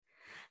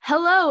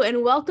Hello,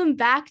 and welcome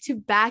back to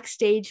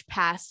Backstage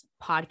Pass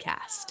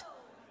Podcast.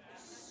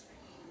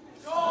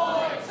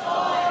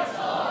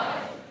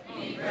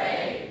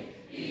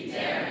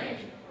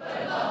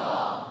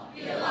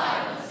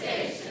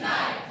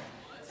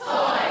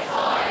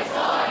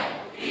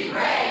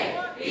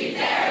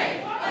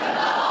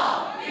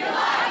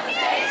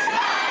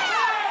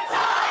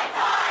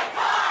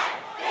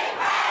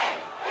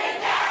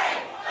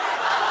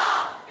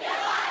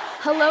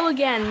 Hello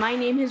again. My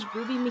name is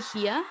Ruby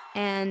Mejia,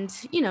 and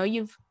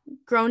you've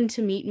grown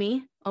to meet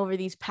me over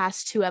these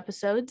past two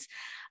episodes.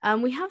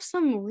 We have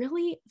some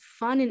really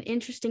fun and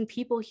interesting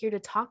people here to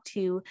talk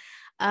to.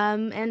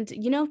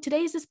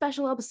 Today is a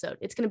special episode.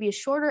 It's going to be a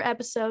shorter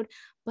episode,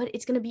 but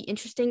it's going to be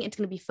interesting. It's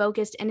going to be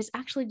focused, and it's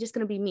actually just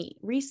going to be me.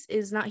 Reese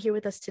is not here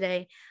with us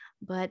today,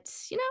 but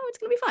it's going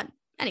to be fun.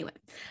 Anyway,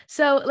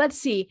 so let's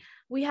see.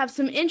 We have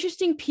some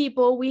interesting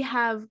people. We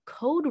have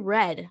Code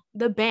Red,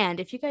 the band.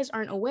 If you guys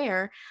aren't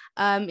aware,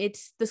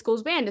 it's the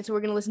school's band. And so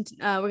we're going to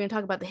we're going to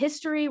talk about the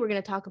history. We're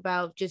going to talk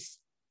about just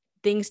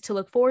things to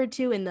look forward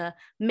to in the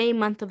May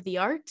month of the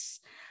arts,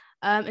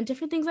 and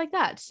different things like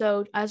that.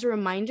 So as a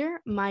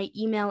reminder, my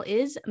email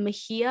is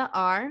Mejia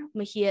R.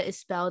 Mejia is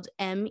spelled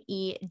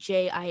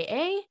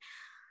MEJIA.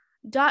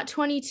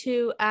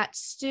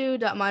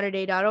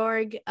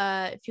 .22@stu.modernday.org.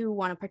 If you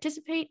want to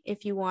participate,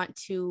 if you want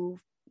to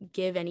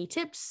give any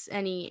tips,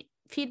 any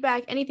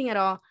feedback, anything at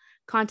all,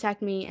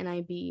 contact me and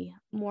I'd be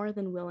more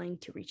than willing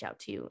to reach out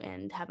to you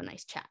and have a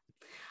nice chat.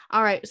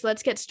 All right, so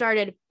let's get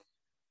started.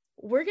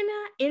 We're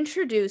gonna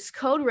introduce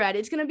Code Red.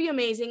 It's gonna be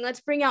amazing.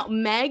 Let's bring out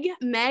Meg.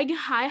 Meg,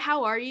 hi,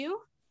 how are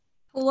you?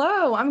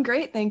 Hello, I'm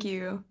great, thank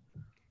you.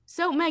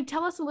 So Meg,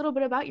 tell us a little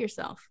bit about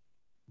yourself.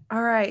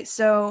 All right,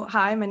 so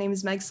hi, my name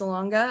is Meg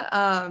Salonga.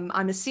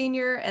 I'm a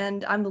senior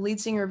and I'm the lead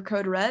singer of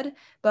Code Red,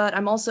 but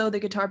I'm also the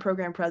guitar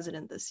program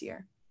president this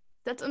year.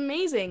 That's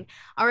amazing.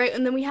 All right,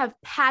 and then we have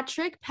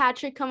Patrick.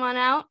 Patrick, come on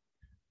out.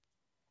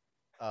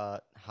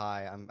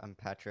 Hi, I'm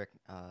Patrick.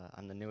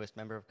 I'm the newest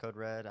member of Code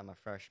Red. I'm a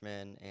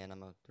freshman and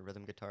I'm the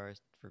rhythm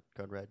guitarist for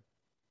Code Red.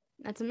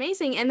 That's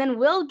amazing. And then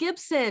Will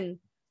Gibson.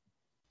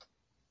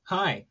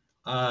 Hi,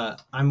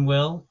 I'm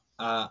Will.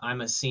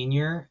 I'm a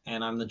senior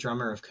and I'm the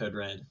drummer of Code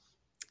Red.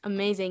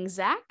 Amazing.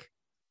 Zach?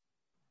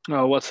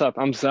 Oh, what's up?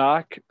 I'm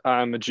Zach.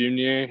 I'm a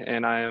junior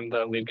and I am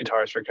the lead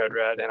guitarist for Code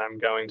Red, and I'm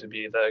going to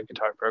be the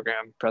guitar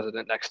program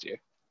president next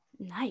year.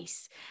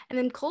 Nice. And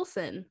then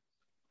Colson.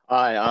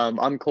 Hi,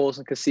 I'm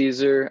Colson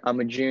Caesar. I'm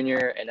a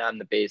junior and I'm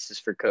the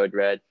bassist for Code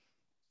Red.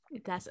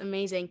 That's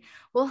amazing.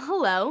 Well,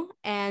 hello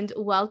and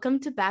welcome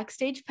to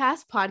Backstage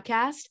Pass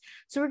Podcast.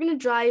 So we're going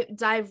to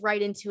dive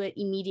right into it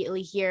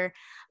immediately here.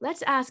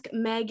 Let's ask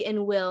Meg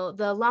and Will,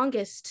 the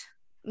longest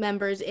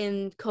members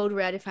in Code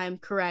Red, if I'm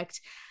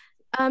correct.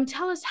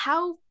 Tell us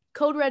how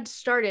Code Red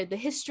started, the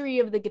history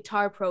of the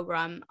guitar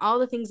program, all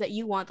the things that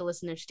you want the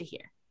listeners to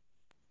hear.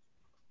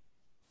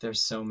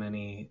 There's so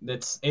many.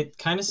 It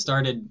kind of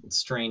started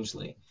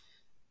strangely.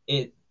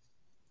 It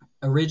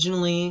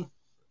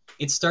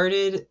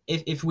started,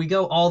 if we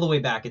go all the way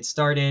back, it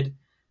started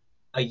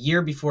a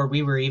year before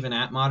we were even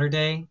at Modern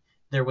Day.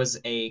 There was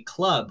a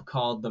club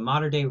called the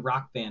Modern Day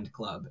Rock Band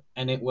Club,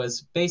 and it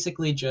was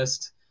basically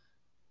just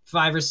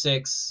 5 or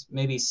 6,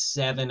 maybe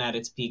 7 at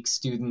its peak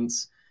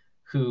students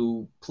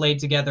who played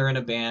together in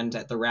a band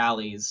at the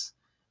rallies.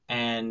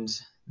 And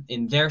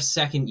in their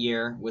second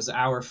year was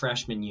our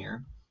freshman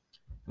year.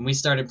 And we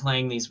started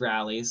playing these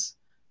rallies,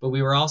 but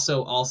we were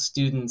also all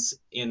students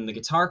in the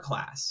guitar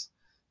class.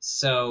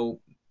 So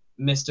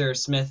Mr.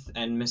 Smith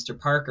and Mr.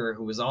 Parker,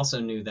 who was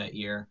also new that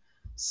year,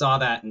 saw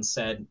that and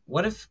said,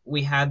 what if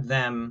we had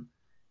them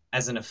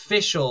as an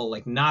official,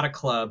 like not a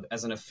club,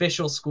 as an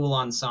official school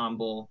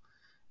ensemble,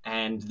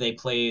 and they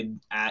played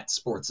at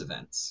sports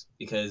events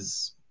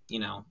because,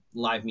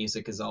 live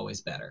music is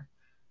always better.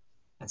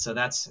 And so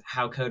that's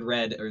how Code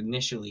Red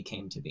initially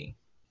came to be.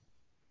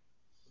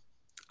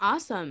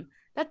 Awesome.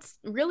 That's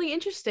really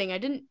interesting. I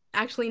didn't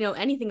actually know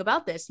anything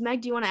about this.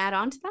 Meg, do you want to add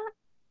on to that?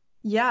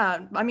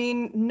 Yeah, I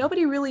mean,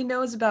 nobody really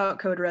knows about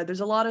Code Red.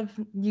 There's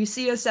you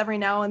see us every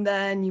now and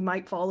then, you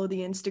might follow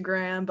the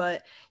Instagram,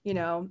 but,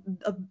 a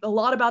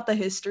lot about the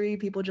history,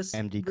 people just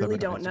MD really Code Red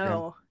don't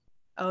know.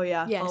 Oh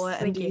yeah, yes, follow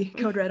MD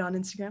Code Red on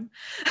Instagram.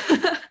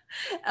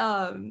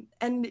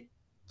 And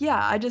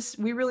yeah,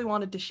 we really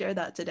wanted to share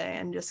that today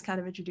and just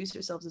kind of introduce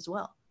ourselves as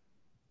well.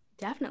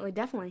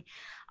 Definitely.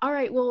 All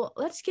right, well,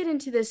 let's get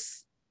into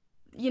this,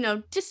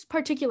 just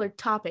particular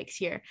topics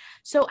here.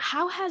 So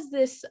how has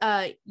this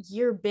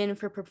year been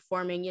for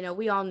performing?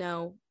 We all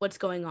know what's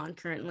going on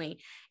currently.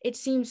 It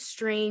seems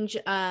strange,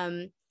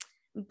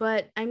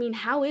 but I mean,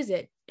 how is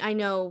it? I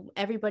know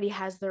everybody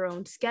has their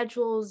own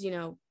schedules,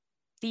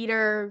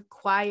 theater,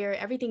 choir,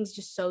 everything's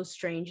just so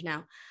strange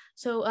now.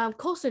 So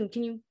Colson,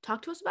 can you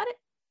talk to us about it?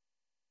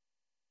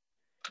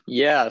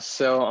 Yeah,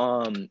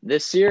 so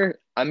this year,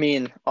 I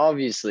mean,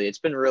 obviously it's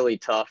been really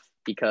tough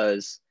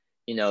because,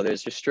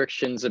 there's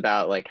restrictions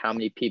about like how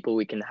many people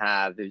we can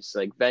have. There's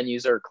like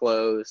venues are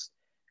closed.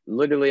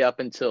 Literally up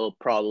until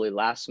probably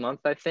last month,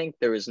 I think,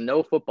 there was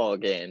no football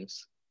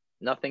games.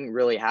 nothing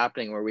really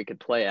happening where we could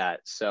play at.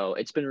 So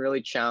it's been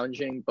really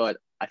challenging, but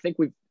I think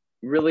we've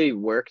really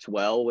worked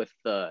well with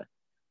the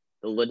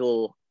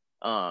little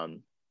the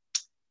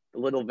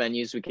little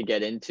venues we could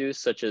get into,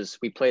 such as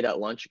we played at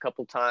lunch a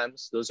couple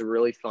times. Those are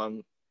really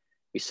fun.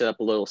 We set up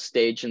a little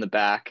stage in the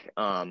back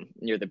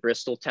near the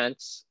Bristol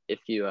tents, if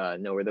you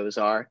know where those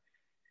are.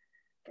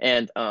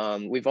 And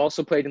we've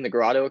also played in the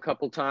Grotto a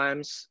couple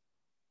times.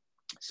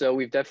 So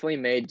we've definitely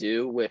made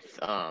do with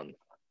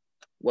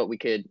what we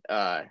could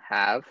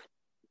have.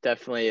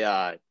 Definitely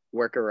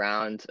work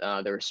around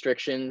the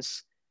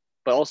restrictions,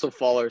 but also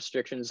follow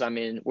restrictions. I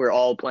mean, we're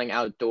all playing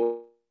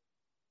outdoors,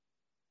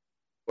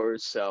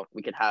 so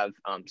we could have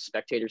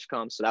spectators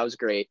come. So that was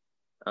great.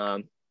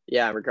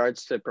 Yeah, in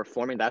regards to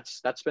performing,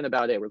 that's been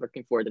about it. We're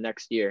looking forward to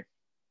next year.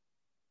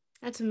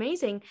 That's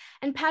amazing.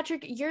 And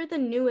Patrick, you're the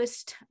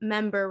newest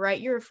member, right?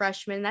 You're a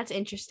freshman. That's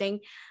interesting.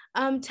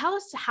 Tell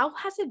us, how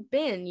has it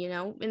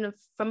been,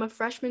 from a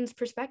freshman's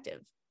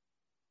perspective?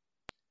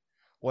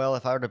 Well,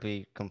 if I were to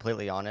be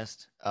completely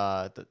honest,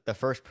 the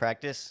first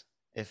practice,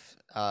 if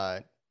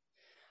I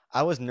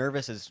was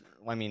nervous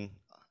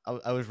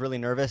I was really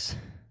nervous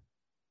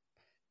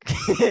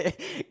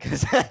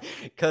because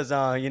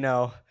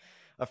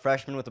a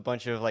freshman with a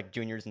bunch of like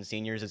juniors and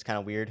seniors is kind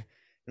of weird.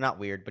 Not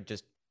weird, but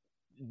just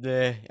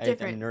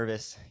I'm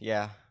nervous.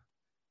 Yeah.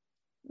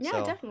 Yeah,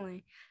 So,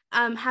 definitely.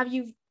 Have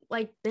you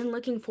been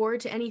looking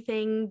forward to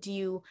anything? Do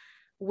you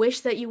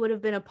wish that you would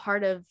have been a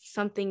part of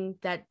something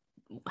that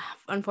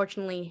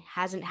unfortunately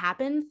hasn't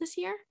happened this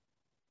year?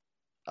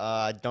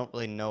 I don't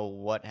really know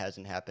what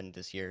hasn't happened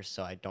this year,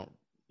 so I don't.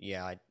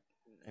 Yeah,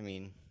 I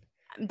mean,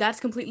 That's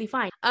completely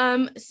fine.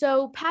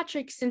 So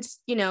Patrick, since,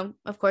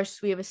 of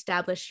course we have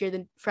established you're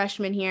the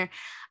freshman here,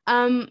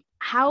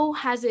 how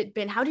has it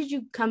been? How did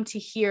you come to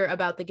hear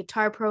about the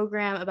guitar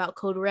program, about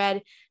Code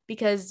Red?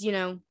 Because,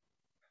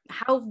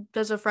 how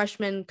does a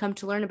freshman come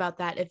to learn about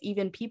that if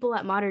even people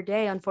at Mater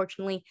Dei,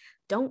 unfortunately,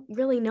 don't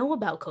really know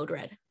about Code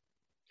Red?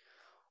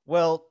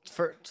 well,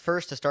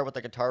 first to start with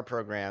the guitar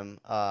program,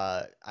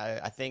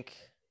 I think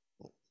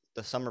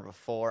the summer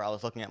before I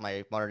was looking at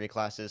my Mater Dei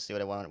classes, see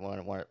what I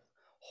wanted.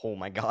 Oh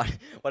my God,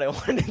 what I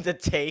wanted to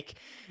take,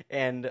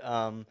 and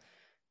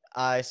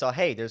I saw,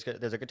 hey, there's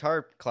a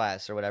guitar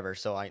class or whatever,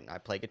 so I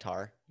play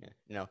guitar,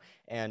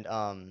 and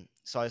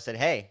so I said,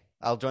 hey,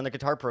 I'll join the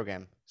guitar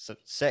program. So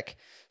sick.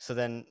 So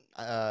then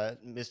I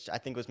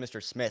think it was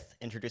Mr. Smith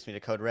introduced me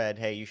to Code Red.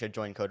 Hey, you should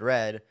join Code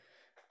Red.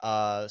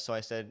 So I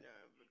said,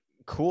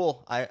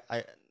 cool,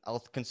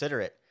 I'll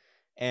consider it.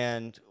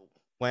 And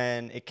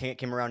when it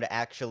came around to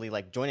actually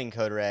like joining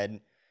Code Red,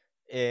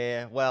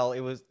 well,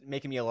 it was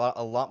making me a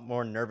lot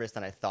more nervous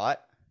than I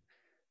thought.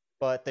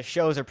 But the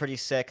shows are pretty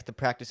sick. The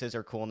practices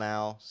are cool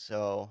now.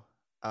 So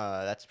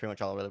that's pretty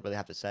much all I really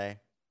have to say.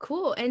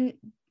 Cool. And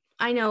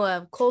I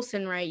know,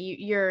 Colson, right?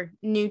 You're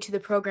new to the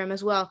program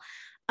as well.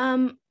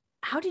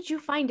 How did you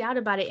find out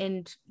about it?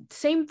 And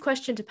same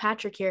question to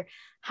Patrick here.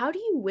 How do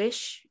you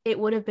wish it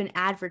would have been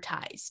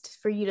advertised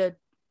for you to,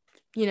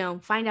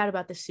 find out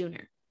about this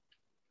sooner?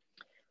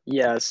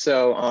 Yeah,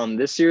 so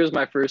this year is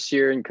my first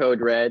year in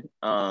Code Red.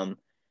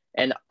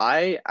 And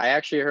I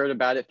actually heard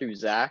about it through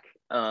Zach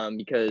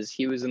because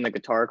he was in the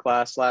guitar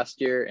class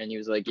last year and he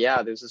was like,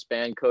 yeah, there's this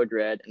band Code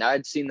Red. And I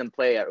had seen them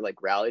play at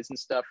like rallies and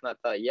stuff. And I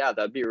thought, yeah,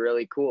 that'd be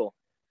really cool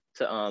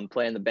to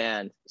play in the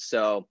band.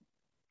 So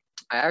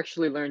I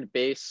actually learned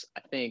bass,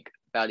 I think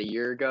about a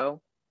year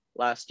ago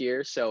last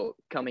year. So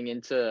coming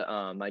into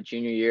my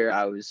junior year,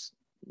 I was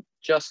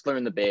just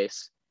learned the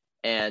bass.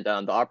 And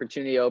the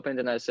opportunity opened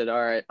and I said,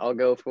 all right, I'll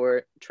go for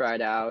it, try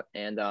it out.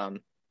 And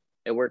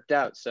it worked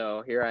out.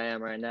 So here I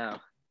am right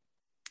now.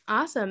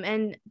 Awesome.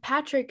 And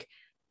Patrick,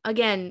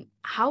 again,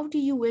 how do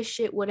you wish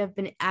it would have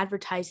been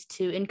advertised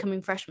to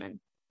incoming freshmen?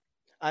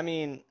 I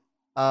mean,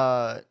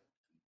 well,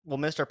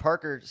 Mr.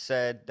 Parker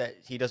said that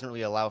he doesn't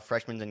really allow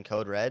freshmen in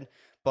Code Red,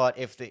 but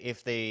if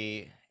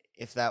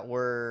that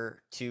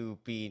were to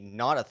be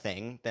not a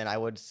thing, then I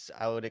would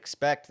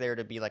expect there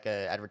to be like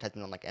a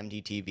advertisement on like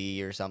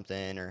MDTV or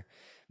something, or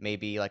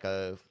maybe like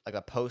a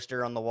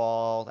poster on the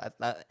wall,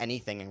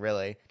 anything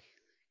really.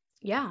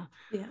 Yeah.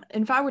 Yeah.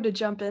 And if I were to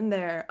jump in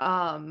there,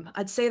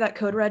 I'd say that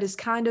Code Red is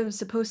kind of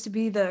supposed to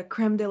be the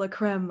creme de la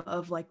creme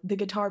of like the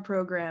guitar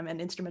program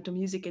and instrumental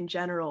music in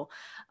general.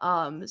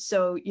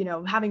 So,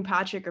 having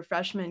Patrick, a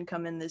freshman,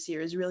 come in this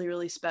year is really,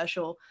 really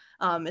special,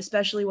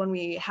 especially when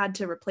we had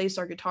to replace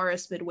our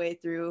guitarist midway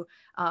through.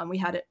 We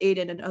had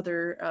Aiden,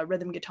 another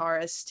rhythm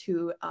guitarist,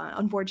 who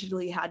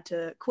unfortunately had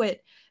to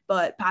quit.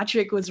 But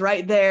Patrick was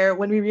right there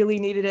when we really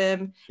needed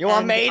him. You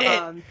all made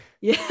it.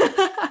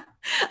 Yeah.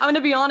 I'm going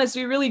to be honest,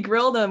 we really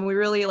grilled him. We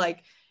really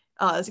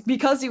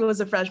because he was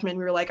a freshman,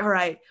 we were like, all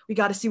right, we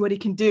got to see what he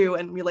can do.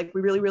 And we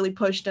really, really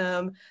pushed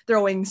him,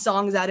 throwing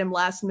songs at him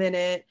last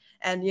minute.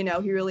 And, he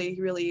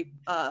really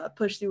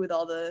pushed through with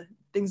all the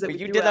things that we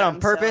did that on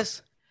purpose?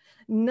 So.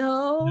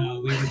 No. No,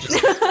 we were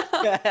just.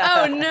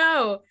 Oh,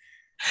 no.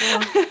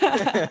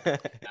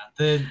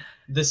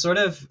 The sort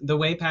of the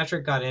way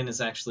Patrick got in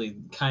is actually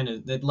kind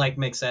of like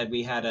Mick said.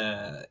 We had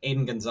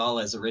Aiden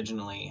Gonzalez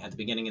originally at the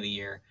beginning of the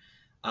year.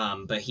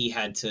 but he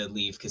had to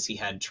leave because he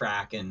had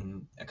track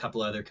and a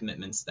couple other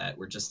commitments that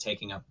were just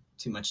taking up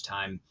too much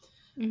time.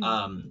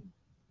 Mhm.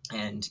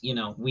 And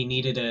we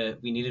needed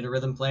a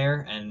rhythm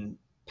player, and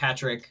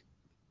Patrick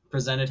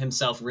presented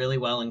himself really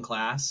well in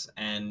class,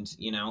 and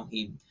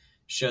he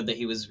showed that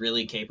he was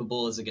really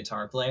capable as a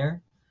guitar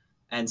player.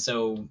 And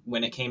so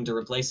when it came to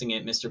replacing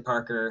it, Mr.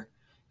 Parker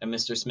and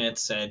Mr. Smith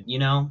said,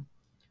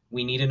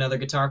 we need another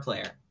guitar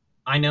player.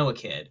 I know a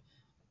kid.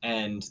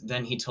 And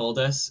then he told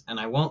us, and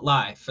I won't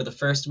lie, for the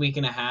first week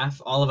and a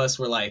half, all of us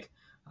were like,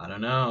 I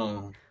don't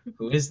know,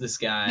 who is this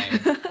guy?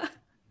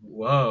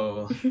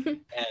 Whoa.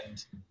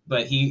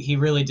 But he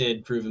really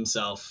did prove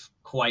himself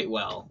quite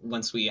well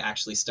once we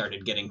actually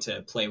started getting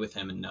to play with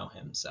him and know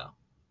him. So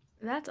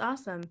That's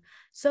awesome.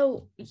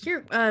 So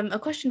here, a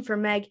question for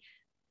Meg.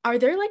 Are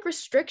there like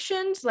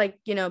restrictions? Like,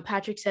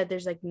 Patrick said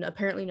there's like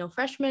apparently no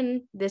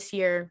freshmen this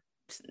year,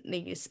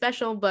 maybe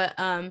special, but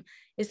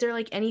is there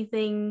like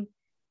anything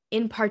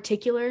in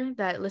particular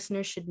that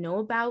listeners should know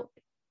about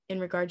in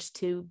regards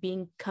to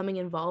becoming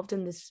involved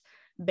in this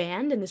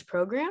band, in this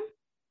program?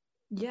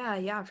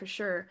 Yeah, for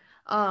sure.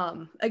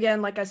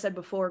 Again, like I said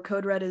before,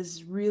 Code Red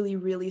is really,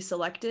 really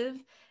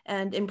selective.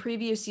 And in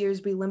previous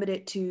years, we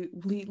limited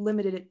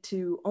it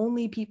to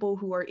only people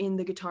who are in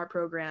the guitar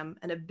program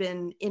and have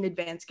been in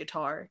advanced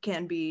guitar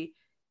can be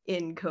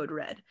in Code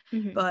Red.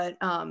 Mhm. But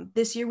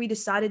this year we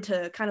decided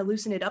to kind of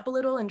loosen it up a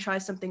little and try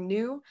something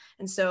new.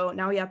 And so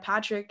now we have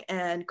Patrick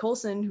and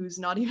Colson, who's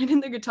not even in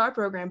the guitar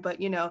program, but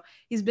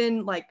he's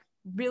been like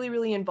really,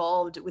 really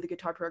involved with the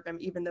guitar program,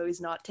 even though he's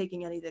not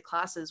taking any of the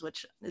classes,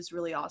 which is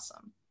really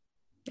awesome.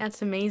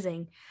 That's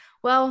amazing.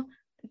 Well,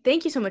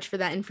 thank you so much for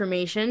that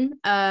information.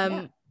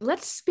 Yeah.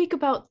 Let's speak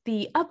about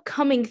the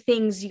upcoming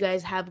things you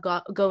guys have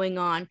got going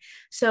on.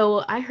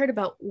 So I heard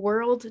about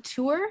World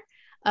Tour,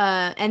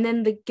 and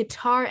then the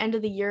guitar end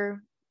of the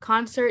year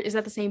concert. Is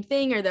that the same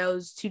thing? Are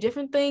those two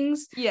different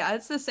things? Yeah,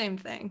 it's the same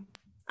thing.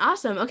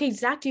 Awesome. Okay,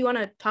 Zach, do you want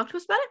to talk to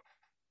us about it?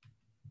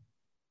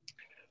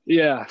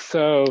 Yeah,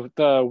 so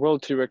the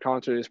World Tour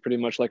concert is pretty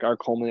much like our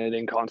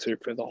culminating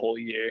concert for the whole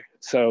year.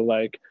 So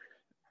like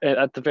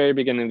at the very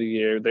beginning of the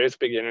year, there's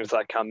beginners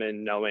that come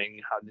in knowing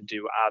how to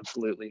do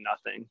absolutely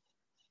nothing.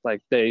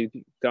 Like they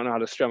don't know how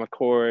to strum a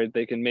chord.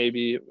 They can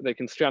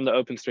strum the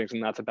open strings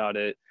and that's about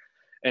it.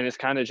 And it's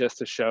kind of just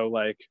to show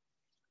like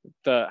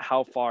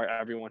how far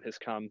everyone has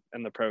come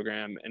in the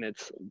program. And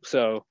it's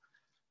so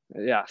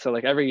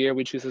like every year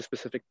we choose a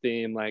specific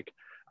theme. Like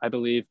I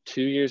believe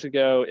 2 years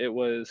ago it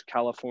was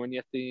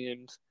California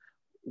themed.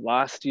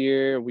 Last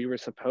year we were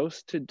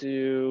supposed to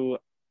do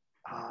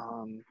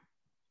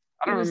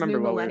I don't remember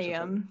New what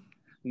Millennium.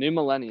 New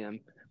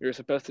Millennium. We were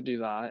supposed to do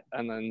that,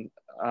 and then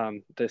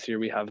this year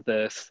we have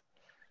this.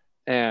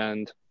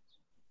 And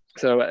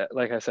so,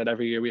 like I said,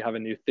 every year we have a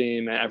new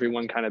theme, and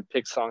everyone kind of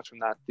picks songs from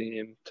that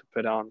theme to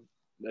put on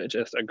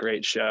just a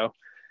great show.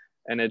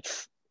 And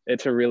it's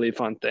a really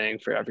fun thing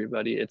for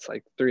everybody. It's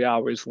like 3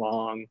 hours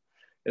long.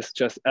 It's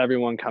just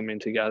everyone coming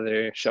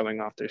together, showing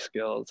off their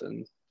skills,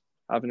 and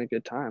having a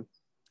good time.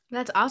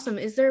 That's awesome.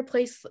 Is there a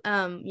place,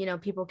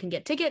 people can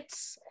get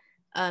tickets,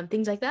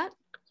 things like that?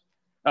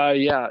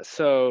 Yeah,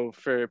 so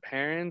for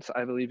parents,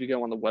 I believe you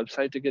go on the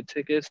website to get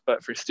tickets,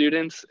 but for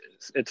students,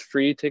 it's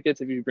free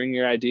tickets if you bring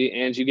your ID,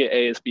 and you get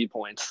ASB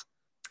points.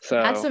 So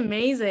That's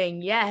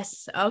amazing.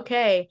 Yes.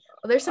 Okay.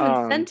 Well, there's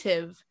some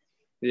incentive.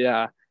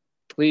 Yeah,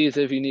 please,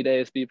 if you need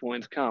ASB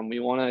points, come.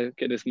 We want to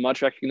get as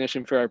much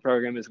recognition for our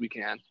program as we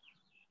can.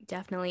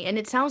 Definitely. And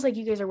it sounds like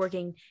you guys are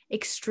working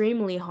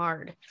extremely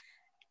hard.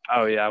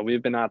 Oh yeah,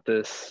 we've been at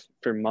this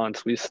for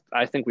months.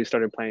 I think we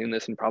started playing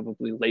this in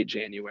probably late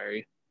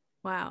January.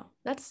 Wow,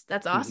 that's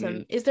awesome.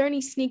 Mm-hmm. Is there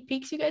any sneak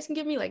peeks you guys can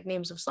give me, like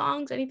names of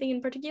songs, anything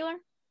in particular?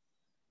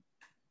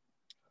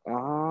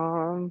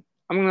 I'm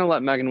gonna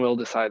let Meg and Will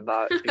decide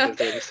that because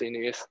they're the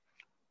seniors.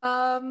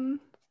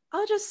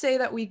 I'll just say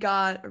that we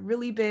got a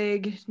really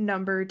big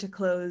number to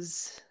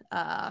close.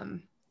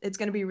 It's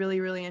gonna be really,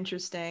 really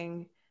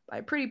interesting by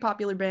a pretty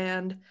popular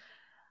band.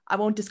 I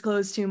won't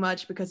disclose too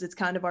much because it's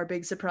kind of our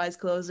big surprise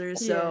closer.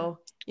 So,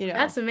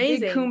 that's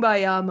amazing. Big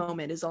kumbaya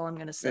moment is all I'm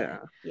going to say.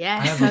 Yeah.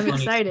 I have a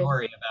funny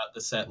story about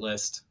the set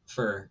list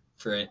for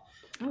it.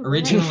 Oh,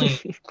 originally,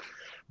 right.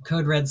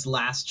 Code Red's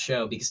last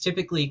show, because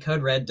typically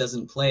Code Red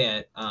doesn't play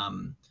at,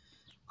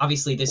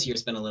 obviously this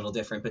year's been a little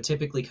different, but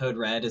typically Code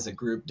Red as a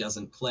group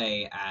doesn't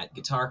play at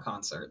guitar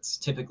concerts.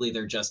 Typically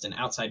they're just an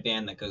outside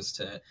band that goes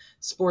to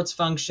sports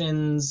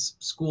functions,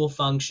 school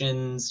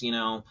functions,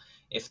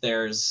 if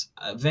there's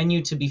a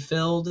venue to be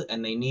filled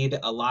and they need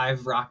a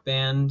live rock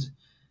band,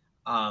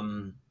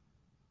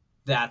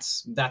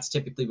 that's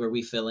typically where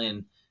we fill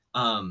in.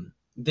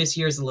 This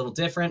year's a little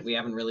different. We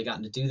haven't really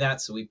gotten to do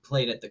that. So we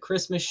played at the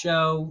Christmas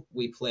show.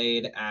 We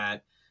played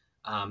at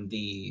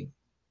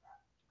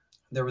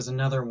there was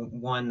another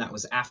one that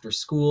was after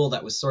school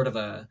that was sort of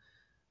a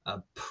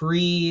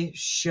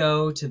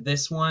pre-show to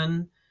this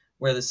one,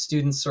 where the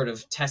students sort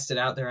of tested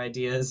out their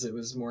ideas. It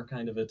was more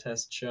kind of a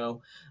test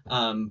show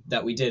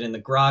that we did in the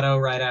grotto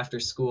right after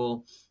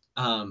school.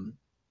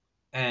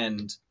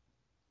 And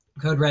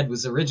Code Red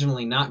was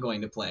originally not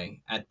going to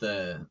play at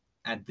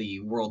the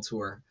World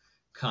Tour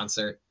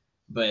concert,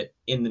 but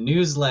in the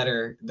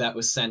newsletter that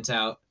was sent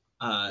out,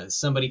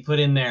 somebody put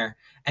in there,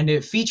 and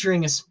it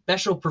featuring a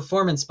special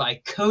performance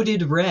by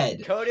Coded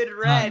Red. Coded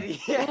Red,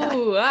 yeah.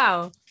 Oh,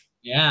 wow.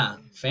 Yeah,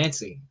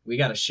 fancy. We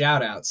got a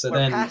shout out. So We're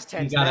then past we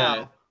tense got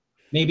now.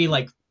 maybe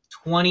like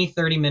 20,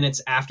 30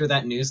 minutes after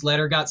that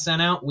newsletter got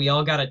sent out, we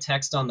all got a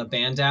text on the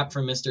band app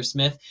from Mr.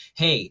 Smith.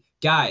 Hey,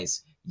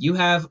 guys, you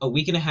have a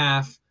week and a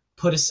half,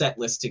 put a set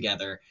list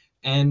together.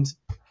 And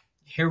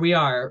here we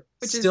are,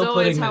 Which is still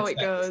always putting how that it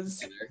set list goes.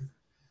 together.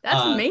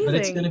 That's amazing. But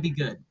it's going to be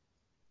good.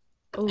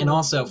 Ooh. And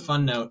also,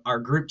 fun note, our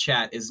group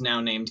chat is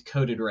now named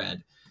Coded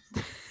Red.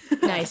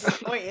 Nice.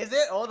 Wait, is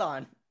it? Hold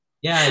on.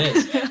 Yeah, it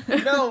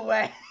is. No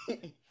way.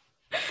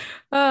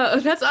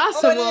 That's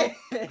awesome. Oh, Well,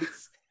 it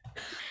is.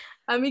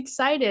 I'm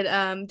excited.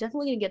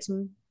 Definitely gonna get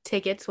some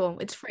tickets. Well,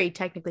 it's free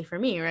technically for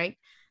me, right?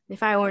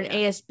 If I were an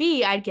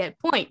ASB, I'd get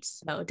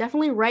points. So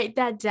definitely write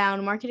that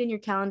down, mark it in your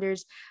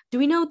calendars. Do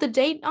we know the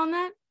date on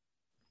that?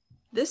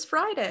 This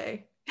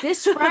Friday.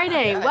 This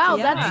Friday. Yeah, Wow,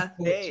 yeah. that's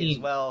Days.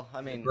 14th. Well,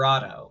 I mean,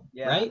 Grotto,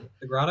 Yeah. right?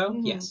 The Grotto?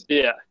 Mhm. Yes.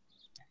 Yeah.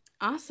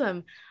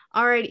 awesome.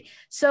 Alrighty.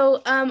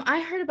 So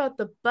I heard about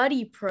the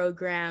buddy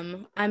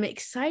program. I'm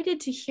excited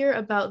to hear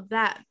about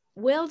that.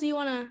 Will, do you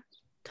want to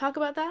talk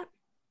about that?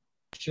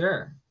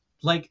 Sure.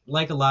 Like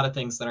a lot of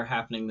things that are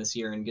happening this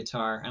year in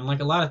guitar, and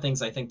like a lot of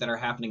things I think that are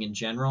happening in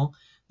general,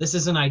 this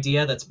is an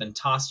idea that's been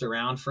tossed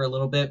around for a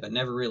little bit, but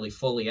never really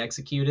fully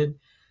executed.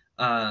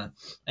 And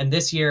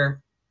this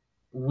year,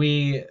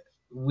 we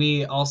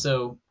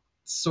also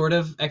sort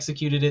of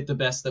executed it the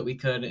best that we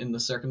could in the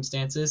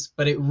circumstances,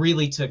 but it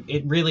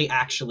really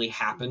actually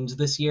happened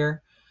this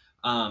year,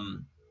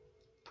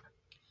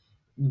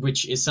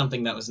 which is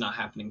something that was not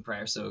happening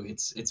prior. So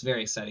it's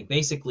very exciting.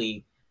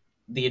 Basically,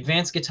 the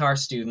advanced guitar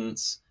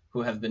students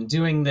who have been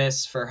doing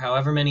this for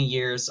however many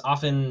years,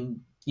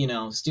 often,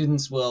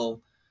 students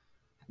will,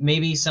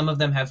 maybe some of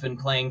them have been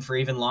playing for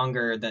even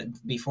longer than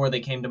before they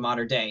came to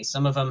Modern Day.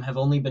 Some of them have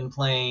only been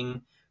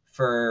playing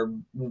for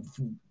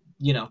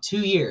 2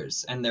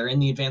 years, and they're in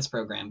the advanced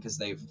program because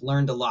they've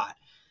learned a lot.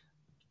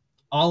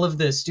 All of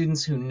the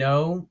students who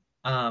know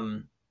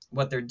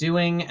what they're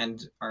doing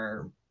and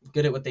are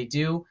good at what they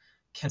do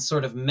can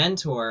sort of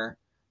mentor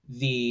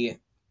the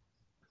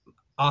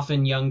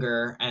often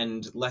younger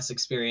and less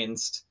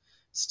experienced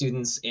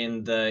students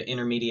in the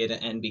intermediate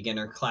and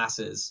beginner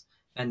classes.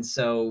 And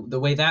so the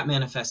way that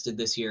manifested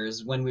this year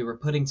is when we were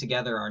putting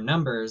together our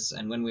numbers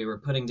and when we were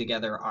putting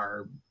together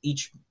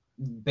each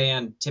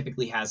band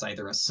typically has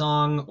either a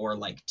song or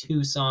like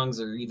 2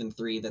 songs or even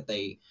 3 that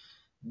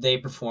they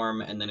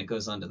perform, and then it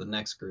goes on to the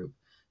next group.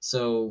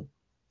 So,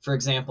 for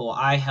example,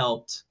 I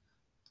helped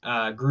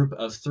a group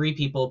of 3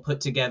 people put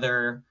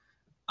together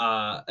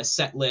a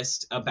set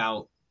list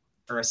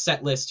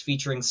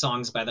featuring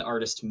songs by the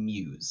artist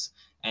Muse.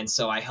 And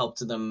so I helped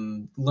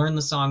them learn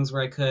the songs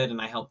where I could,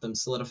 and I helped them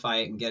solidify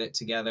it and get it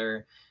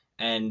together.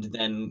 And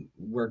then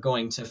we're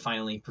going to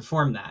finally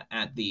perform that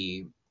at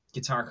the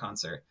guitar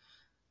concert.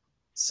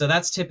 So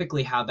that's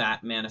typically how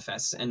that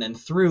manifests. And then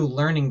through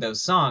learning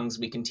those songs,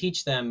 we can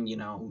teach them,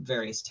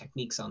 various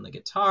techniques on the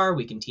guitar.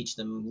 We can teach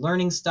them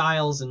learning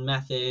styles and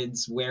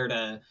methods,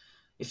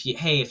 if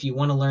you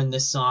want to learn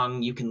this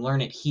song, you can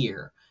learn it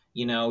here.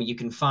 You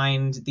can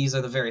find, these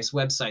are the various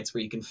websites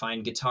where you can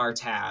find guitar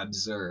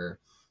tabs, or,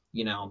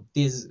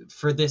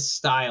 for this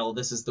style,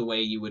 this is the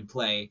way you would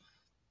play.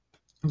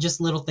 Just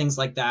little things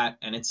like that.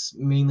 And it's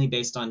mainly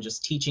based on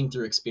just teaching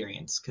through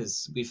experience,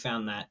 because we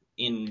found that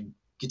in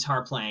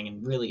guitar playing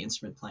and really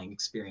instrument playing,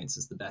 experience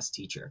is the best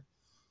teacher.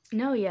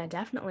 No, yeah,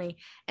 definitely.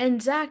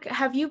 And Zach,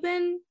 have you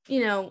been,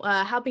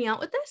 helping out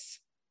with this?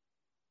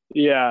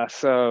 Yeah,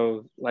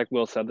 so like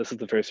Will said, this is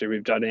the first year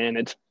we've done it, and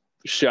it's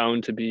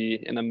shown to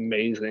be an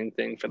amazing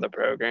thing for the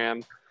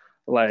program.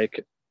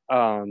 Like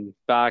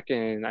back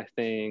in, I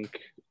think,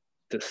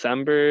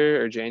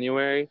 December or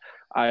January,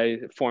 I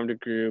formed a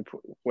group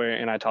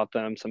and I taught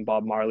them some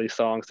Bob Marley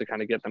songs to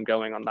kind of get them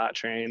going on that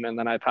train. And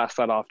then I passed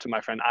that off to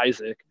my friend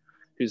Isaac,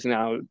 who's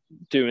now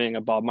doing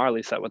a Bob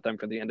Marley set with them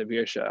for the end of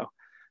year show.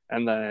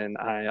 And then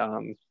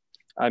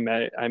I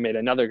made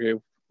another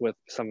group with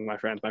some of my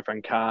friends, my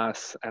friend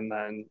Cass, and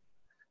then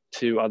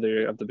 2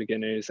 other of the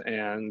beginners,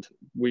 and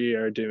we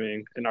are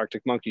doing an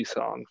Arctic Monkey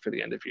song for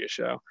the end of year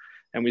show.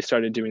 And we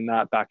started doing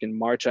that back in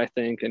March, I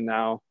think, and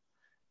now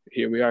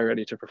here we are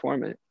ready to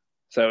perform it.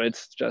 So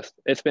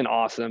it's been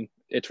awesome.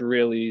 It's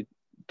really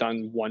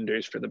done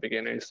wonders for the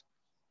beginners.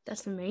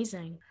 That's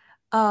amazing.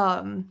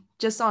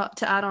 Just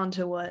to add on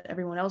to what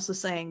everyone else was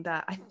saying,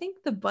 that I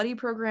think the buddy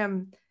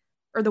program,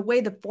 or the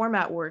way the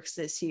format works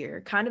this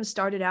year, kind of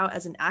started out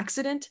as an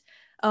accident,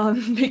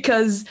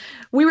 because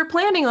we were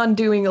planning on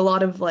doing a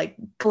lot of like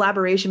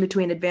collaboration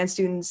between advanced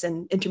students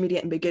and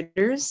intermediate and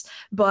beginners,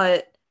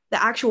 but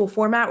the actual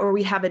format where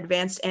we have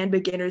advanced and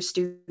beginner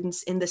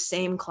students in the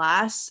same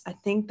class, I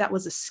think that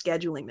was a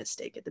scheduling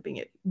mistake at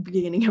the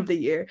beginning of the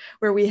year,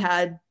 where we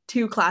had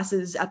 2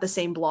 classes at the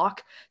same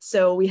block.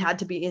 So we had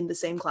to be in the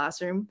same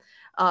classroom.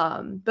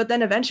 But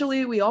then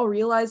eventually we all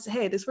realized,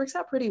 hey, this works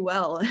out pretty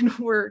well, and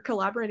we're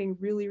collaborating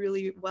really,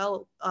 really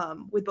well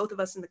with both of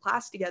us in the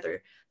class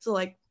together. So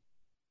like,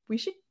 we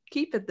should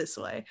keep it this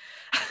way.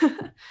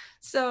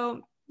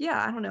 So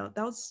yeah, I don't know.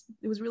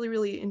 It was really,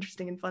 really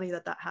interesting and funny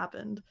that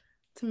happened.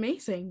 It's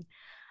amazing.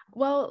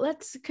 Well,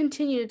 let's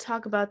continue to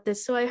talk about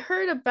this. So I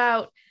heard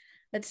about,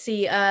 let's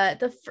see,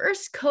 the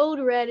first Code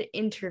Red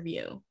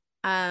interview.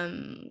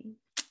 An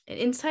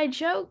inside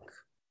joke?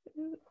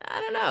 I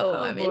don't know.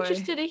 Oh, I'm boy.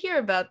 interested to hear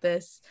about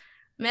this.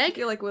 I Meg?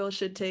 feel like Will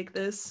should take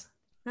this.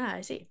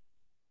 I see.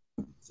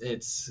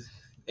 It's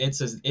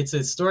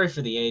a story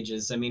for the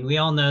ages. I mean, we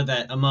all know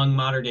that among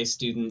modern day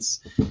students,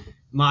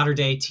 modern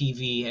day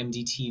TV,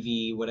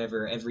 MDTV,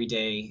 whatever, every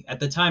day, at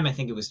the time I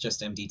think it was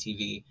just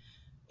MDTV,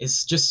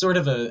 is just sort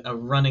of a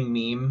running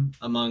meme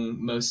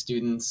among most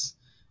students.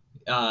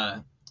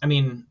 I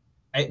mean,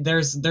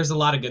 there's a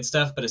lot of good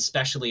stuff, but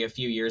especially a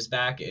few years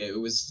back, it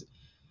was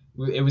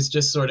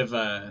just sort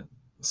of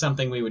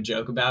something we would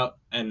joke about,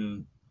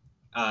 and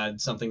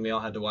something we all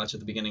had to watch at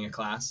the beginning of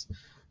class.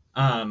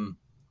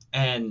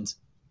 And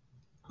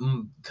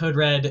Code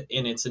Red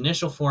in its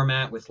initial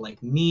format with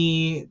like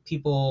me,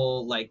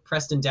 people like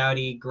Preston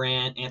Doughty,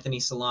 Grant, Anthony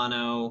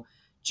Solano,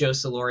 Joe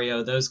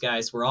Solorio, those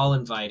guys were all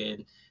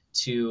invited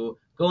to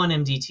go on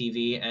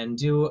MDTV and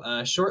do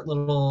a short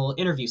little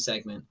interview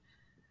segment.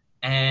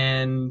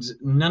 And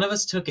none of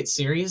us took it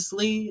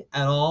seriously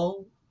at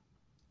all.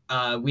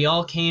 We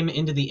all came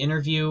into the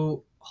interview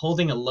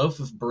holding a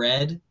loaf of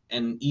bread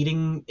and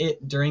eating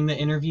it during the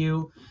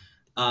interview.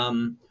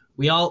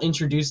 We all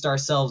introduced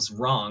ourselves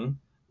wrong.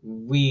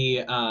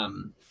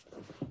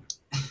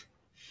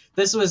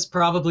 This was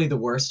probably the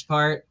worst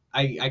part.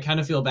 I kind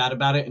of feel bad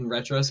about it in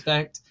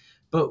retrospect,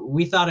 but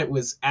we thought it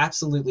was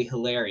absolutely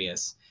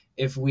hilarious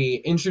if we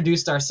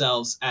introduced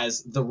ourselves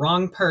as the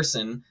wrong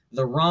person,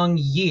 the wrong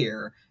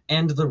year,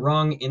 and the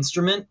wrong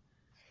instrument.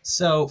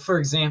 So, for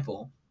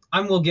example,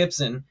 I'm Will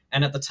Gibson,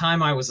 and at the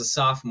time I was a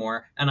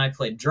sophomore, and I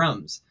played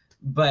drums.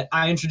 But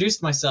I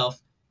introduced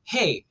myself,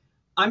 hey,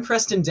 I'm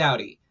Preston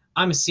Doughty.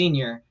 I'm a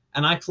senior,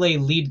 and I play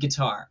lead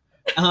guitar.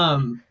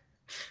 And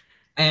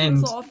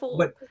That's awful.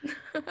 What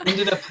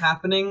ended up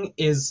happening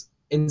is,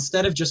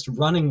 instead of just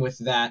running with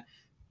that,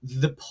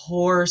 the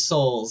poor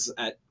souls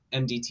at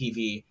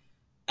MDTV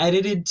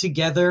edited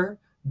together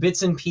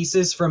bits and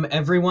pieces from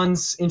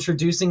everyone's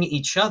introducing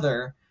each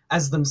other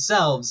as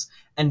themselves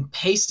and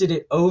pasted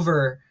it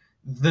over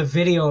the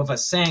video of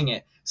us saying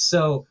it.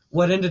 So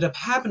what ended up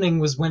happening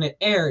was, when it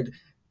aired,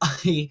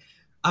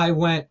 I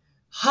went,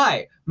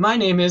 hi, my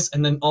name is,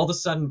 and then all of a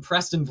sudden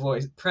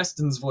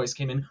Preston's voice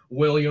came in,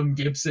 William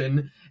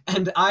Gibson,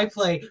 and I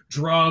play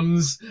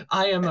drums.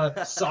 I am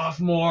a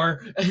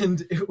sophomore,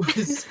 and it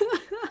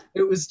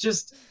was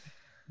just,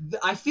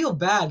 I feel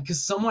bad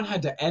because someone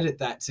had to edit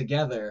that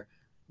together,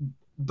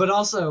 but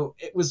also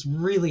it was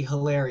really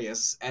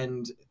hilarious,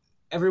 and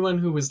everyone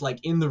who was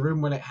like in the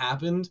room when it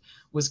happened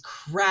was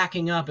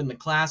cracking up in the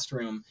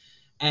classroom,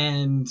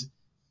 and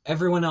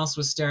everyone else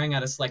was staring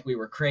at us like we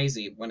were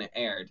crazy when it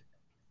aired.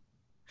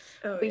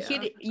 Oh, But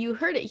yeah. you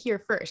heard it here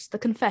first, the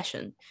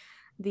confession.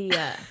 The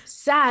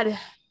sad,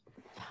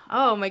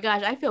 oh my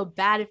gosh, I feel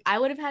bad if I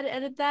would have had to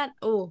edit that.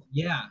 Oh,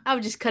 Yeah. I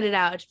would just cut it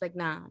out. Just like,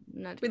 nah,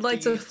 not. We'd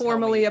like Do to you tell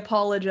formally me?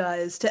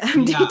 apologize to Yeah,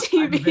 I'm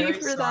MDTV very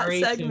for that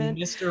sorry segment.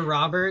 to Mr.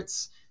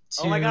 Roberts,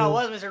 to Oh my God,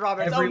 it was Mr.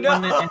 Roberts. Oh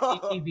everyone no! at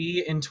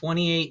MDTV in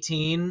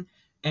 2018,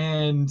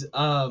 and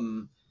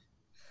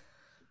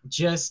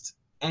just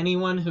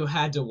anyone who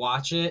had to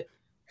watch it.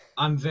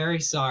 I'm very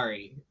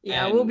sorry.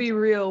 Yeah, And we'll be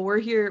real. We're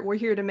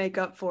here to make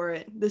up for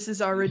it. This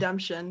is our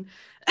redemption.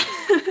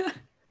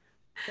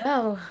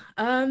 Well,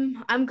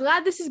 I'm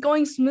glad this is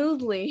going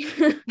smoothly.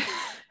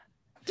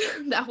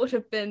 That would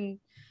have been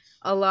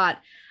a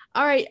lot.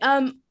 All right.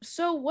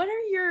 So what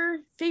are your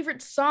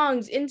favorite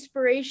songs,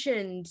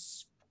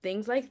 inspirations,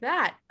 things like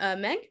that?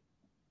 Meg?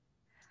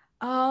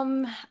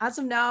 As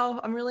of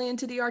now, I'm really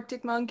into the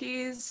Arctic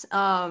Monkeys.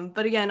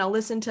 But again, I'll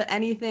listen to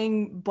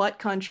anything but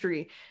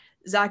country.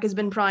 Zach has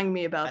been prying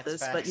me about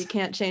That's this, but you facts.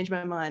 can't change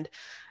my mind.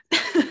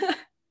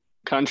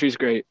 Country's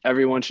great.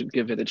 Everyone should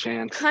give it a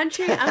chance.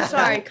 Country, I'm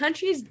sorry.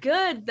 Country's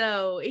good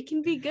though. It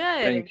can be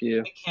good. Thank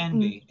you. it can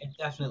be. It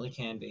definitely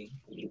can be.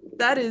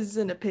 That is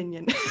an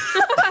opinion.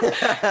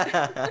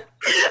 I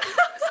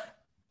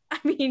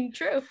mean,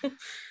 true.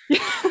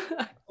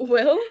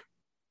 Will?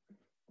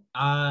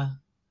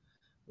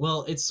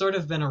 Well, it's sort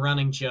of been a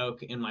running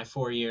joke in my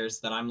 4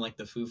 years that I'm like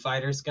the Foo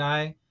Fighters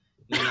guy,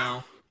 you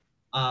know?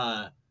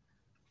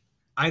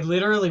 I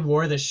literally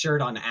wore this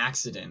shirt on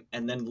accident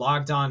and then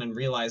logged on and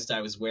realized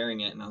I was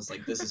wearing it, and I was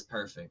like, this is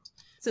perfect.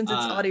 Since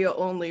it's audio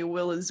only,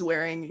 Will is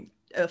wearing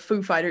a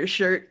Foo Fighters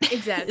shirt.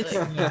 Exactly.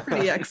 It's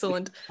pretty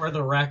excellent. For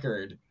the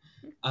record,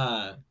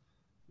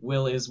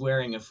 Will is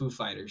wearing a Foo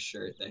Fighters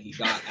shirt that he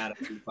got at a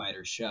Foo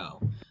Fighters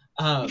show.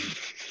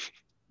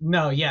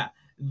 No, yeah.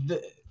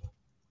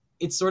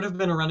 It's sort of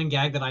been a running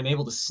gag that I'm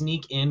able to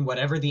sneak in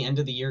whatever the end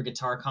of the year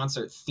guitar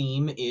concert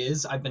theme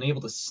is. I've been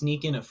able to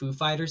sneak in a Foo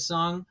Fighters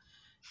song.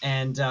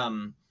 And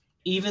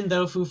even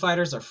though Foo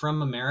Fighters are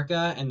from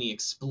America, and the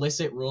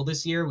explicit rule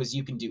this year was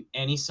you can do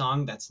any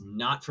song that's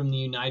not from the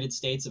United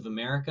States of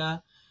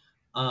America,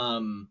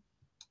 I'm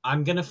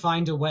gonna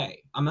find a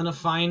way. I'm gonna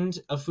find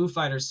a Foo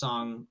Fighters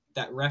song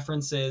that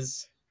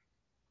references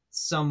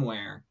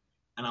somewhere,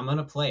 and I'm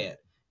gonna play it.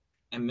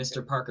 And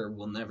Mr. Parker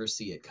will never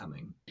see it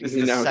coming. This You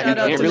is the know, second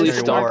you can't really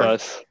Civil stop War.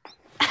 us.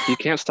 You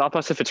can't stop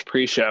us if it's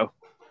pre-show.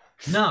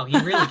 No, he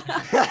really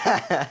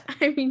can't.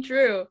 I mean,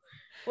 true.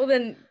 Well,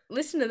 then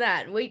listen to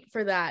that. Wait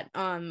for that.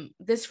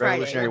 This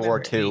Friday. Revolutionary War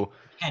Remember, 2.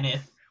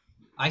 Kenneth,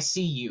 I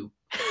see you.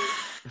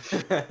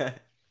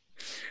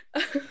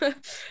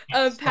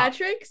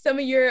 Patrick, some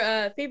of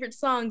your favorite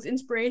songs,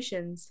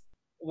 inspirations.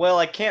 Well,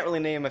 I can't really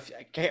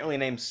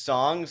name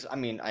songs. I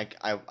mean,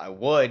 I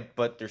would,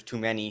 but there's too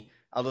many.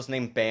 I'll just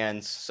name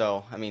bands.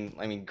 So, I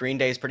mean, Green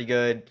Day is pretty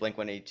good.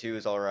 Blink-182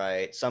 is all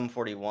right. Sum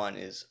 41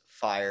 is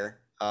fire.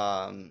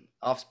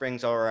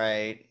 Offspring's all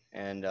right,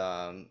 and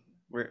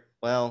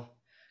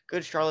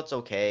Good Charlotte's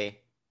okay,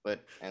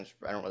 but I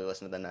don't really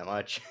listen to them that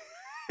much.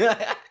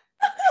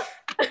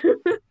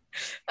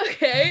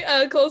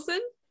 Okay,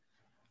 Colson.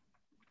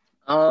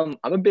 I'm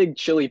a big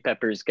Chili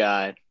Peppers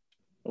guy.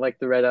 I like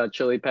the Red Hot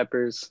Chili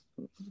Peppers.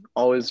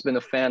 Always been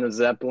a fan of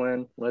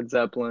Zeppelin, Led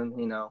Zeppelin,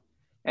 you know.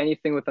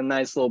 Anything with a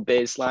nice little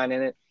bass line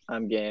in it,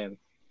 I'm game.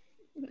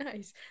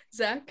 Nice.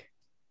 Zach.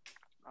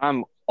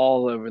 I'm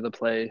all over the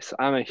place.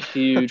 I'm a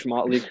huge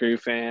Motley Crue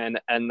fan,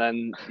 and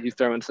then you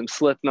throw in some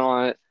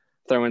Slipknot,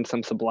 throw in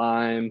some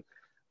Sublime,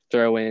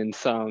 throw in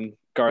some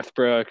Garth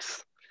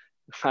Brooks.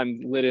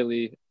 I'm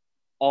literally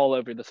all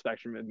over the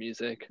spectrum of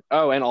music.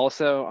 Oh, and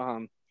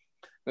also,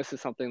 this is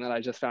something that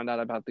I just found out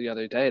about the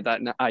other day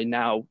that I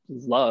now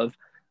love.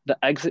 The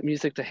exit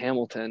music to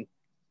Hamilton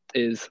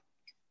is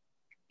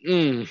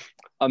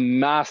a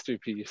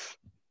masterpiece.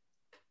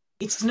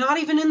 It's not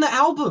even in the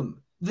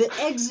album. The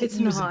exit It's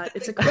music. not.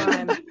 It's a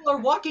crime. People are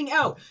walking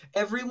out.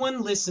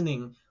 Everyone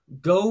listening,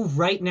 go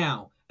right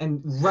now.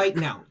 And right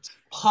now.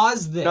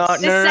 Pause this. No,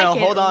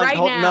 second, hold on. right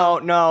now.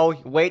 No.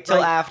 Wait till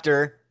Right.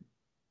 after.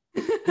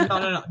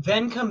 No.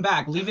 Then come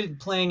back. Leave it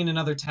playing in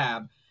another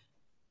tab.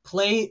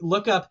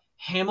 Look up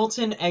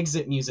Hamilton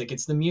exit music.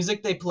 It's the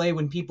music they play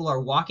when people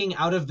are walking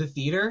out of the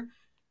theater.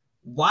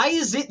 Why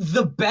is it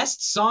the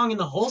best song in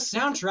the whole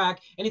soundtrack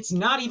and it's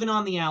not even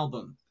on the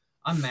album?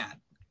 I'm mad.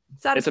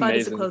 Satisfied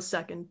is a amazing. close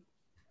second.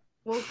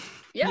 Well,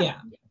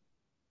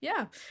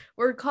 yeah.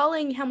 We're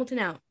calling Hamilton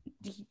out.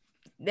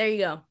 There you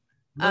go.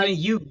 Look at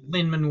you,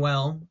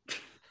 Lin-Manuel.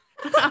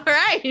 All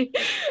right.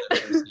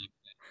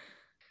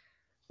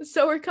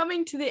 So we're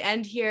coming to the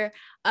end here.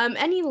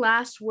 Any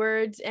last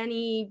words,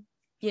 any,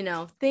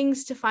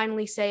 things to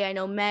finally say? I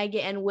know Meg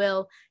and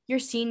Will, you're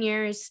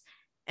seniors.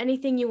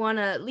 Anything you want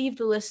to leave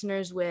the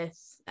listeners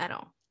with at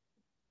all?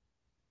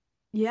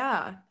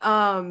 Yeah.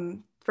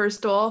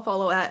 First of all,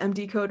 follow at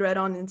MD Code Red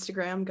on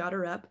Instagram, gotta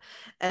rep.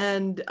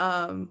 And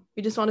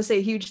we just want to say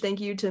a huge thank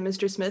you to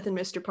Mr. Smith and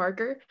Mr.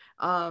 Parker,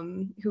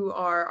 who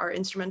are our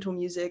instrumental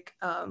music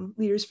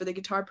leaders for the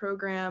guitar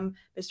program.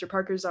 Mr.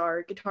 Parker's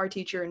our guitar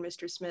teacher and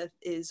Mr. Smith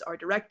is our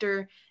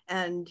director.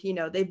 And,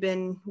 they've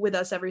been with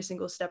us every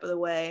single step of the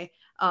way.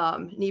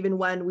 And even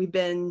when we've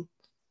been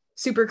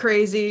super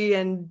crazy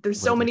and there's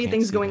so many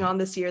things going on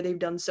this year, they've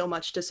done so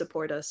much to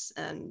support us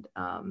and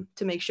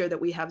to make sure that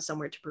we have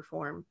somewhere to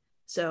perform.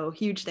 So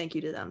huge thank you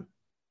to them.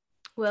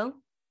 Will?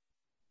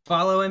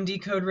 Follow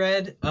MD Code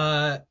Red.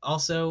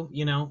 Also,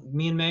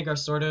 me and Meg are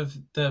sort of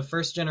the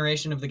first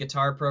generation of the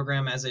guitar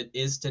program as it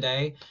is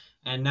today.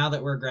 And now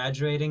that we're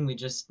graduating, we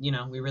just,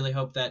 we really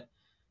hope that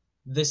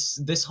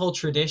this whole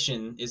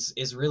tradition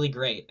is really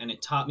great. And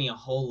it taught me a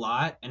whole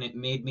lot and it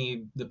made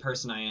me the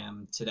person I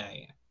am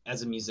today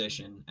as a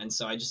musician. And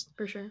so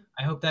For sure.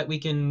 I hope that we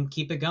can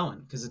keep it going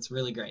because it's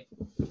really great.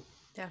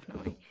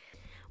 Definitely.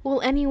 Well,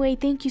 anyway,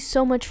 thank you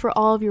so much for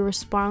all of your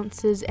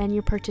responses and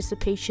your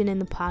participation in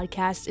the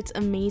podcast. It's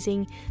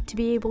amazing to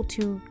be able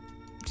to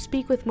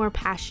speak with more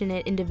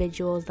passionate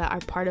individuals that are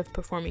part of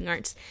performing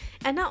arts.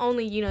 And not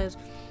only,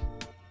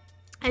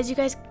 as you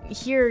guys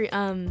hear,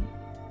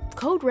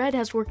 Code Red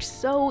has worked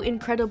so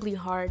incredibly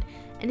hard,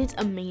 and it's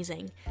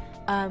amazing.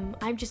 I'm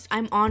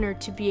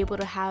honored to be able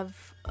to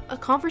have a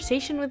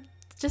conversation with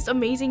just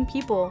amazing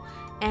people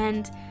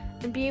and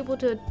be able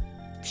to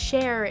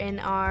share in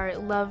our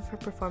love for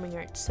performing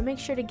arts. So make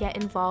sure to get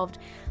involved.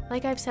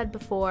 Like I've said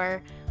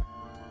before,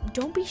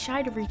 don't be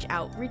shy to reach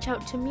out. Reach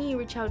out to me,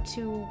 reach out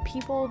to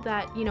people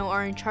that,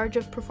 are in charge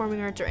of performing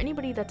arts or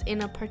anybody that's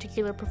in a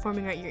particular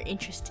performing art you're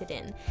interested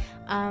in.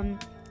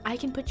 I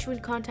can put you in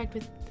contact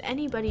with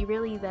anybody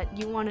really that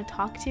you want to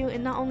talk to.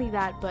 And not only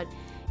that, but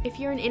if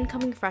you're an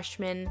incoming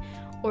freshman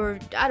or,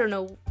 I don't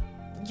know,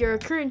 you're a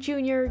current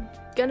junior,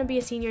 gonna be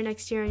a senior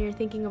next year, and you're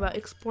thinking about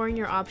exploring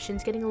your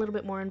options, getting a little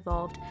bit more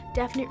involved,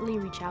 definitely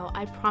reach out.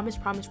 I promise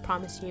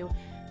you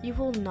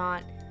will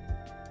not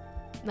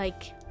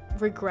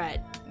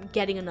regret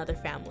getting another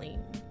family,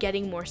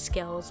 getting more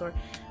skills, or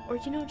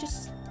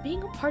just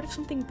being a part of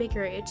something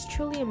bigger. It's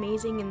truly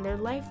amazing, and they're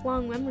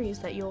lifelong memories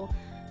that you'll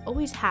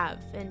always have,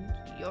 and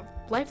your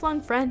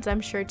lifelong friends,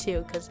 I'm sure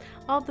too, because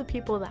all of the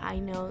people that I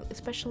know,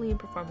 especially in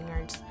performing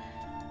arts,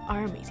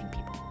 are amazing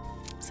people.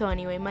 So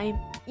anyway, my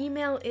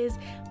email is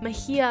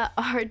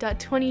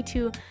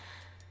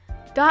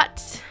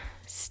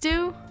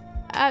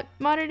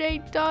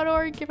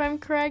mahia.22.stew@modernday.org, if I'm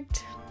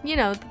correct. You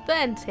know,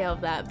 the entail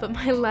of that, but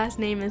my last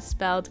name is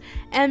spelled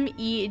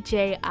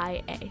Mejia.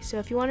 So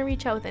if you want to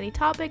reach out with any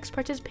topics,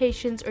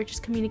 participations, or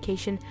just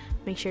communication,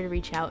 make sure to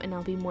reach out and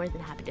I'll be more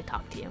than happy to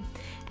talk to you.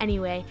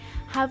 Anyway,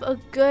 have a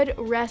good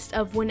rest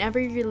of whenever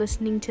you're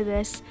listening to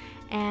this,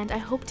 and I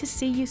hope to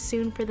see you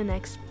soon for the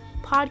next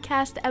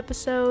podcast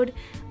episode,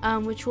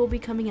 which will be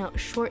coming out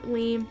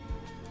shortly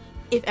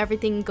if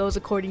everything goes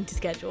according to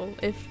schedule.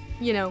 If,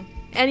 you know,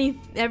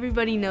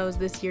 everybody knows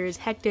this year is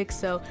hectic,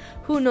 so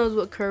who knows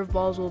what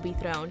curveballs will be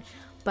thrown.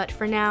 But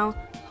for now,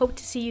 hope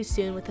to see you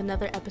soon with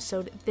another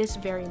episode this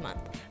very month.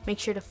 Make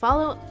sure to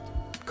follow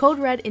Code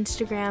Red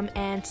Instagram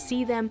and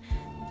see them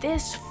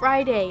this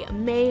Friday,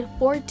 May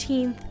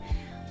 14th.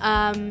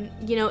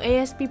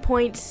 ASB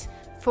points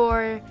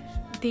for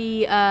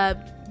the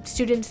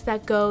students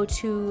that go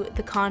to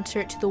the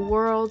concert, to the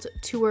World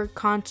Tour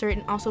concert,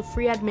 and also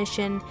free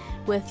admission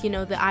with,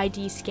 the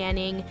ID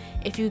scanning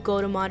if you go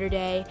to Mater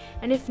Day.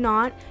 And if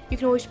not, you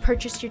can always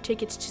purchase your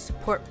tickets to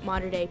support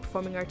Mater Day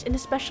Performing Arts, and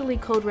especially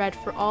Code Red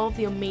for all of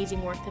the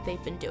amazing work that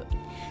they've been doing.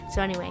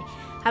 So anyway,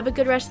 have a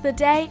good rest of the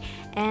day,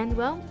 and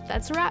well,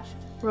 that's a wrap.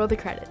 Roll the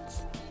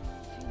credits.